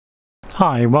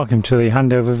Hi, welcome to the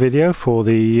handover video for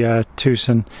the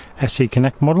Tucson SE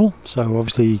Connect model. So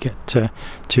obviously you get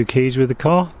two keys with the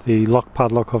car. The lock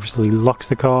padlock obviously locks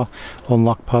the car.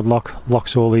 Unlock padlock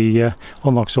locks all the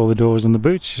unlocks all the doors and the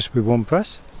boots just with one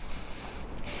press.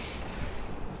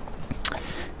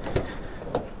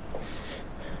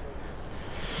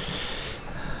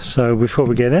 So before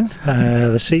we get in,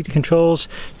 the seat controls,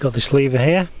 you've got this lever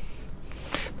here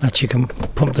that you can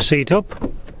pump the seat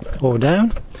up or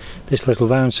down. This little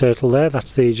round circle there,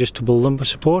 that's the adjustable lumbar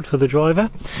support for the driver,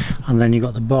 and then you've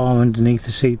got the bar underneath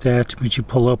the seat there which you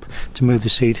pull up to move the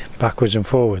seat backwards and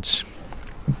forwards.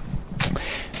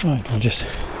 Right, we'll just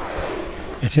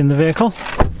get in the vehicle.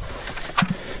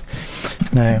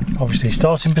 Now obviously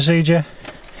starting procedure,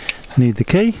 need the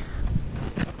key,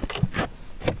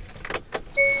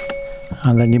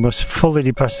 and then you must fully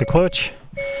depress the clutch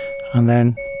and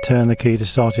then turn the key to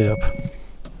start it up.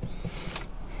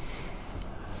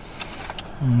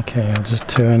 Okay, I'll just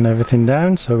turn everything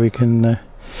down so we can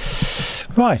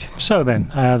right, so then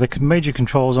the major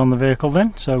controls on the vehicle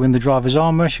then. So in the driver's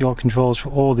armrest you've got controls for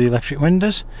all the electric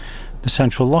windows, the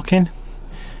central locking,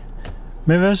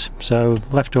 mirrors, so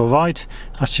left or right,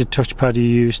 that's your touchpad you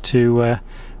use to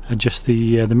adjust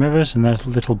the mirrors, and there's a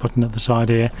little button at the side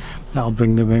here that'll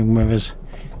bring the mirrors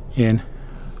in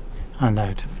and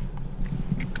out.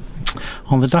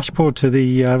 On the dashboard to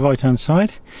the right hand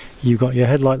side you've got your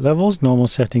headlight levels. Normal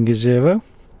setting is 0.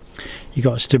 You've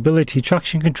got stability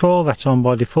traction control, that's on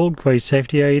by default. Great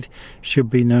safety aid, should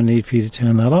be no need for you to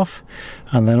turn that off.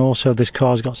 And then also this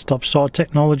car's got stop start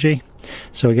technology,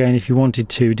 so again if you wanted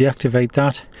to deactivate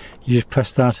that you just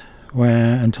press that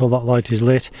until that light is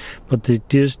lit, but it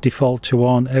does default to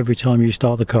on every time you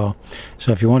start the car.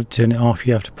 So if you want to turn it off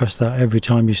you have to press that every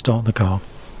time you start the car.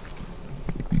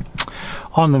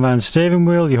 On the round steering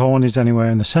wheel, your horn is anywhere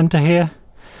in the centre here.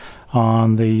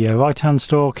 On the right hand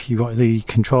stalk you've got the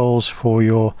controls for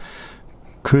your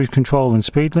cruise control and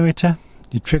speed limiter,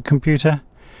 your trip computer,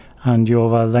 and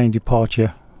your lane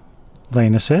departure,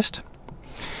 lane assist.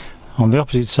 On the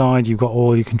opposite side you've got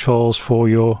all your controls for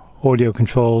your audio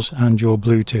controls and your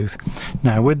Bluetooth.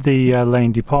 Now with the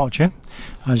lane departure,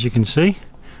 as you can see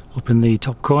up in the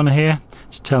top corner here,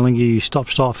 it's telling you your stop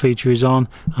start feature is on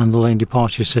and the lane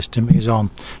departure system is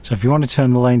on. So if you want to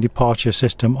turn the lane departure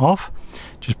system off,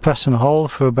 just press and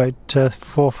hold for about 4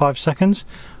 or 5 seconds,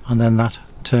 and then that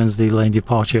turns the lane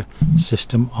departure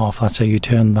system off. That's how you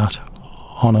turn that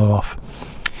on or off.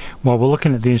 While we're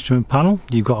looking at the instrument panel,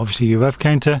 you've got obviously your rev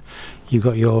counter, you've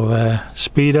got your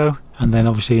speedo, and then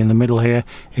obviously in the middle here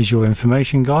is your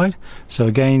information guide. So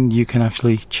again you can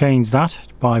actually change that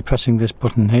by pressing this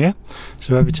button here.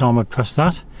 So every time I press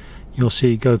that you'll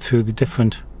see it go through the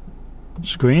different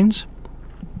screens,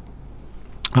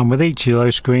 and with each of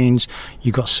those screens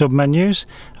you've got sub menus,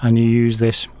 and you use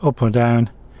this up or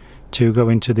down to go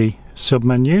into the sub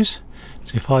menus.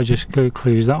 So if I just go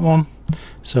close that one,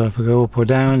 so if I go up or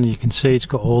down you can see it's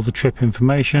got all the trip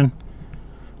information,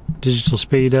 digital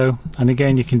speedo, and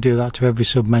again you can do that to every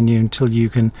sub menu until you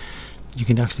can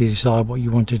actually decide what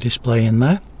you want to display in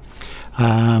there.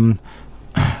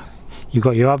 You've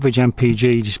got your average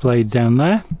MPG displayed down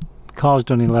there. The car's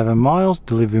done 11 miles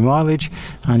delivery mileage,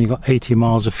 and you've got 80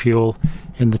 miles of fuel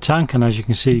in the tank, and as you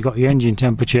can see you've got your engine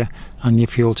temperature and your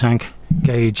fuel tank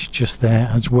gauge just there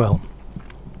as well.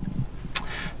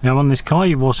 Now on this car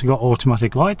you've also got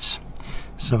automatic lights.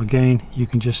 So again you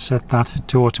can just set that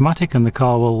to automatic and the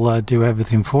car will do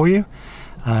everything for you.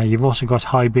 You've also got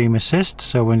high beam assist,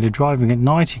 so when you're driving at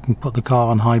night you can put the car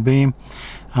on high beam,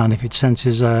 and if it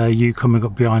senses you coming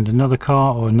up behind another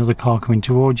car or another car coming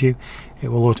towards you, it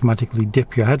will automatically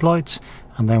dip your headlights,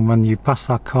 and then when you pass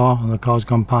that car and the car's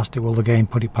gone past, it will again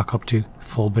put it back up to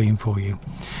full beam for you.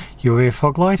 Your rear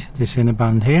fog light, this inner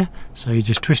band here, so you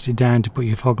just twist it down to put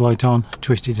your fog light on,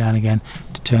 twist it down again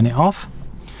to turn it off.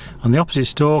 On the opposite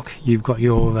stalk you've got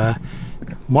your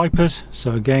wipers,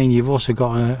 so again you've also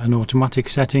got an automatic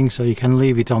setting, so you can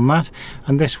leave it on that,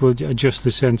 and this will adjust the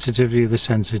sensitivity of the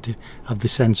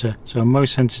sensor, so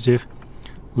most sensitive,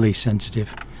 least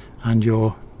sensitive. And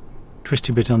your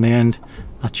twisty bit on the end,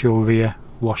 that's your rear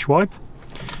wash wipe.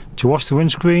 To wash the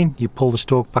windscreen you pull the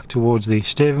stalk back towards the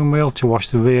steering wheel. To wash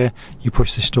the rear you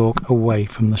push the stalk away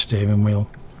from the steering wheel.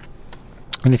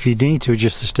 And if you need to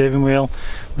adjust the steering wheel,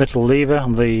 little lever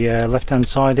on the left hand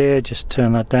side here, just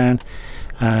turn that down.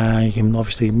 You can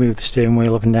obviously move the steering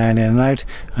wheel up and down, in and out,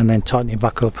 and then tighten it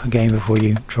back up again before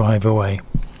you drive away.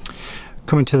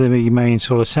 Coming to the main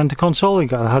sort of center console, you've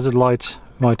got the hazard lights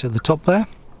right at the top there,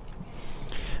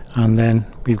 and then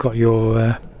we've got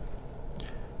your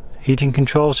heating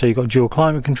control, so you've got dual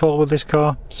climate control with this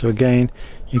car. So again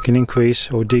you can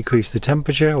increase or decrease the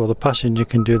temperature, or the passenger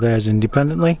can do theirs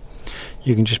independently.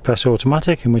 You can just press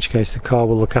automatic, in which case the car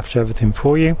will look after everything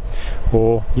for you,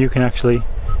 or you can actually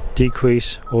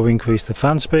decrease or increase the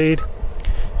fan speed.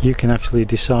 You can actually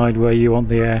decide where you want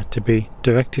the air to be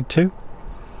directed to.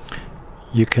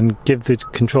 You can give the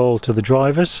control to the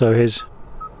drivers, so his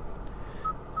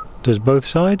does both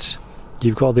sides.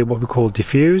 You've got the what we call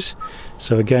diffuse,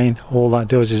 so again all that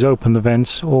does is open the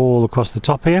vents all across the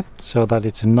top here so that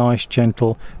it's a nice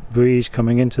gentle breeze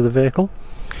coming into the vehicle.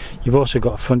 You've also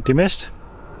got front demist,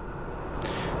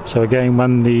 so again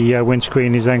when the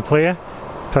windscreen is then clear,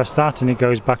 press that and it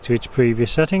goes back to its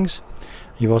previous settings.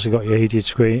 You've also got your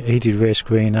heated rear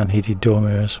screen and heated door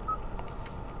mirrors.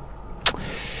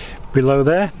 Below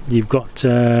there you've got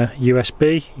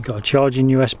USB, you've got a charging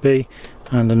USB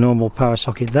and a normal power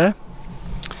socket there.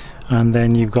 And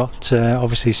then you've got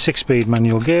obviously 6-speed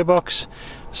manual gearbox,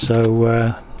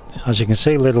 so as you can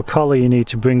see, little collar you need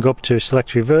to bring up to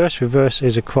select reverse. Reverse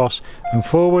is across and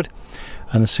forward,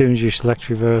 and as soon as you select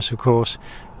reverse, of course,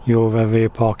 your rear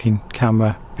parking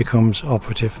camera becomes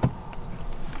operative.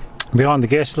 Behind the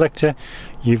gear selector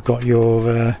you've got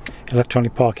your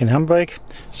electronic parking handbrake,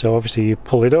 so obviously you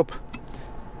pull it up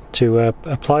to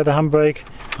apply the handbrake,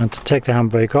 and to take the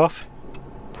handbrake off,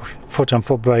 foot on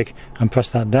foot brake and press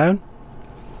that down.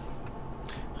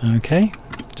 Okay,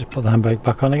 just put the handbrake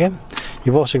back on again.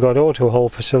 You've also got auto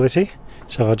hold facility,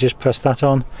 so I'll just press that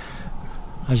on.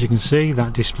 As you can see,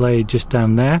 that displayed just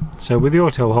down there. So with the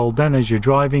auto hold then, as you're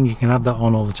driving, you can have that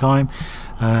on all the time.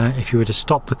 If you were to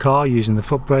stop the car using the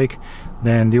foot brake,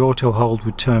 then the auto hold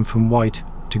would turn from white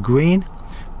to green.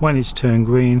 When it's turned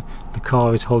green, the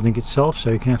car is holding itself,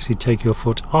 so you can actually take your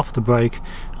foot off the brake,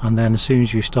 and then as soon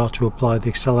as you start to apply the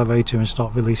accelerator and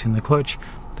start releasing the clutch,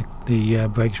 the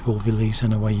brakes will release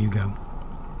and away you go.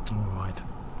 Alright.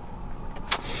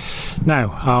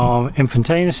 Now, our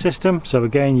infotainment system, so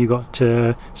again you've got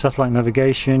satellite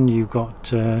navigation, you've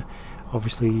got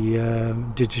obviously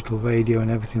digital radio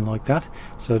and everything like that.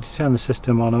 So to turn the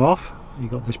system on or off, you've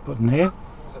got this button here.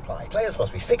 Players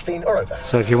must be 16 or over.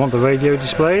 So if you want the radio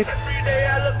displayed,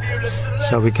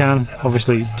 so we can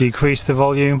obviously decrease the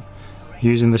volume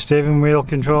using the steering wheel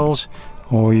controls,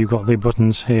 or you've got the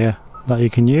buttons here that you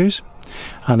can use,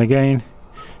 and again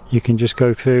you can just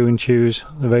go through and choose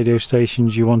the radio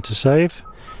stations you want to save.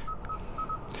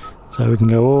 So we can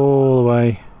go all the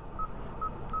way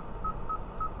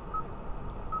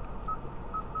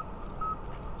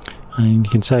and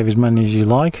you can save as many as you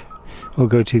like. We'll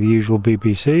go to the usual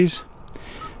BBCs.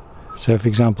 So for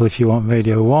example, if you want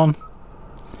Radio 1,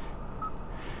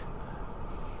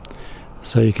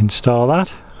 so you can star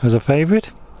that as a favourite.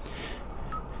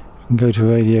 You can go to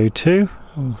Radio 2,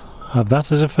 we'll have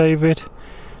that as a favourite.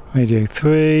 Radio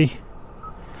 3,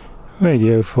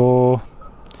 Radio 4,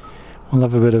 we'll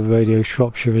have a bit of Radio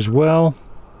Shropshire as well.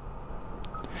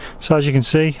 So as you can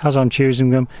see, as I'm choosing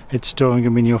them, it's storing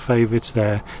them in your favourites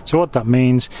there. So what that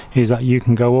means is that you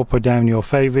can go up or down your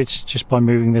favourites just by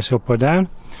moving this up or down,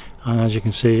 and as you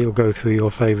can see, it will go through your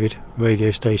favourite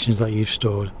radio stations that you've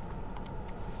stored.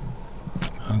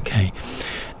 Okay,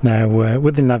 now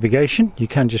with the navigation you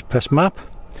can just press map,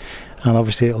 and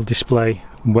obviously it'll display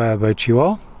whereabouts you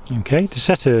are. Okay, to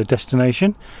set a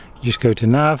destination you just go to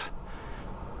nav,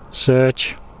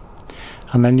 search,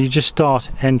 and then you just start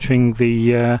entering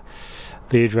the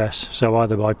address, so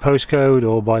either by postcode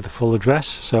or by the full address.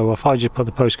 So if I just put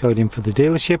the postcode in for the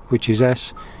dealership, which is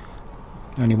S,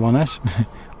 only one S,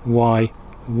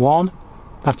 Y1,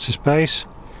 that's the space,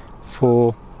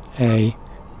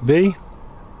 4AB,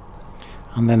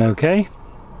 and then OK.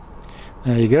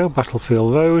 There you go,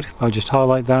 Battlefield Road. If I just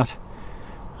highlight that,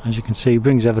 as you can see,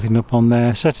 brings everything up on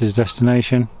there, set as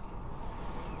destination.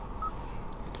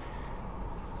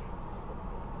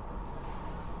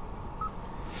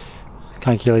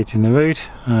 Calculating the route,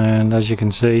 and as you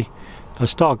can see, if I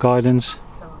start guidance,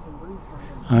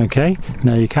 okay,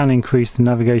 now you can increase the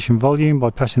navigation volume by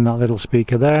pressing that little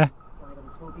speaker there.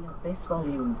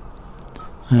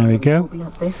 There we go,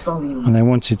 and then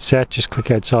once it's set, just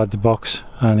click outside the box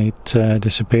and it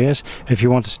disappears. If you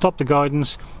want to stop the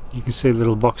guidance, you can see the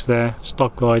little box there,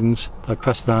 stop guidance. If I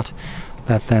press that,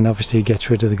 that then obviously gets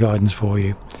rid of the guidance for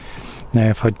you. Now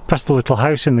if I press the little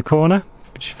house in the corner,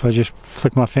 if I just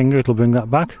flick my finger, it'll bring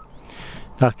that back.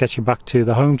 That gets you back to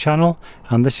the home channel,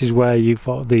 and this is where you've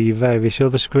got the various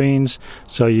other screens.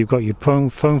 So you've got your phone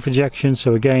projection,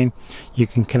 so again you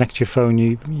can connect your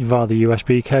phone via the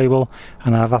USB cable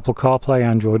and have Apple CarPlay,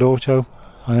 Android Auto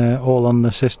all on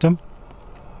the system.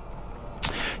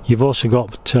 You've also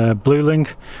got Blue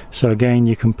Link, so again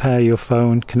you can pair your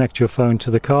phone, connect your phone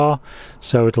to the car,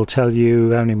 so it'll tell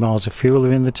you how many miles of fuel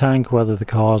are in the tank, whether the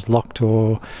car's locked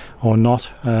or not,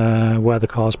 where the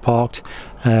car's parked,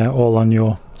 all on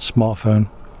your smartphone.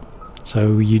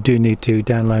 So you do need to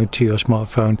download to your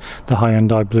smartphone the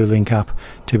Hyundai Blue Link app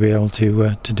to be able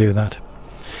to do that.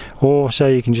 Or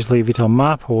say you can just leave it on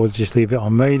map, or just leave it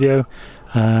on radio,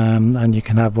 and you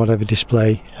can have whatever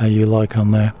display you like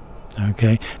on there.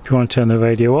 Okay, if you want to turn the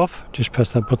radio off, just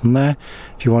press that button there.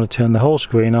 If you want to turn the whole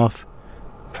screen off,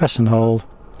 press and hold,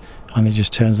 and it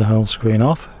just turns the whole screen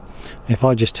off. If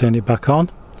I just turn it back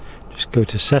on, just go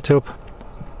to setup,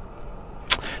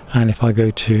 and if I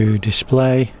go to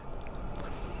display,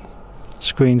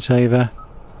 screensaver,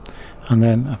 and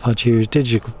then if I choose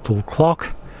digital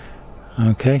clock,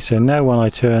 okay, so now when I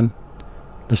turn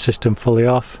the system fully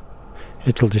off,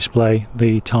 it'll display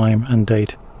the time and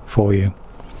date for you.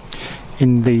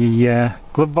 In the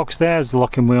glove box there's the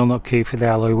locking wheel nut key for the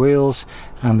alloy wheels,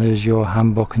 and there's your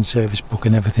handbook and service book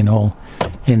and everything all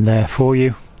in there for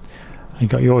you.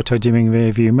 You've got your auto dimming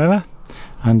rear view mirror,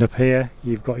 and up here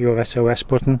you've got your SOS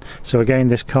button. So again,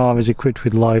 this car is equipped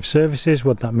with live services.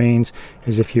 What that means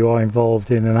is if you are involved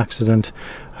in an accident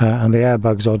and the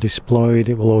airbags are deployed,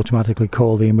 it will automatically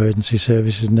call the emergency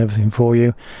services and everything for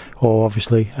you. Or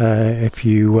obviously if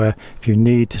you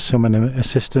need to summon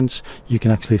assistance, you can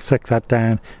actually flick that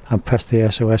down and press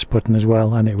the SOS button as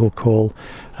well, and it will call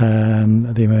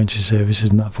the emergency services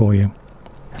and that for you.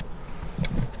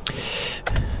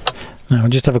 Now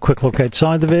just have a quick look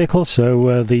outside the vehicle.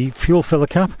 So the fuel filler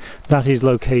cap, that is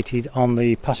located on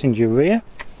the passenger rear,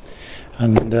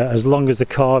 and as long as the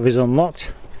car is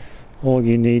unlocked, all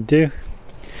you need to do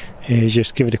is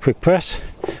just give it a quick press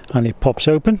and it pops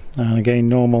open, and again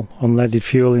normal unleaded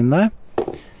fuel in there.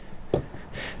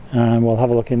 And we'll have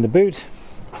a look in the boot.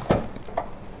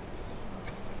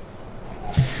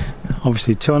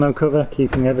 Obviously tonneau cover,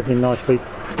 keeping everything nicely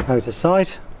out of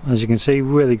sight. As you can see,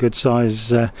 really good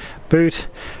size boot.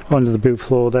 Under the boot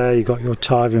floor there you've got your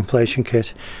tyre inflation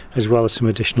kit, as well as some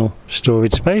additional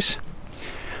storage space.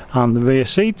 And the rear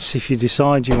seats, if you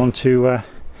decide you want to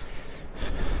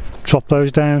drop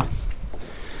those down,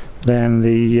 then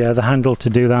the handle to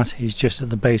do that is just at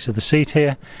the base of the seat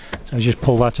here. So just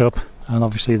pull that up, and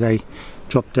obviously they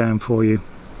drop down for you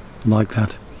like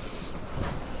that.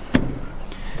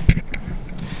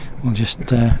 We'll just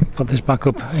put this back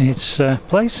up in its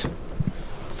place.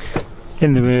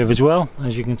 In the rear as well,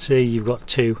 as you can see, you've got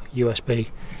two USB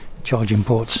charging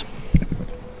ports.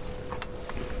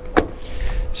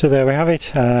 So there we have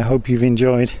it. I hope you've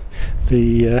enjoyed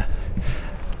the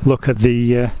look at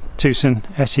the Tucson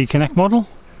SE Connect model,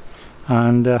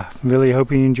 and really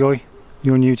hope you enjoy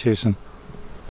your new Tucson.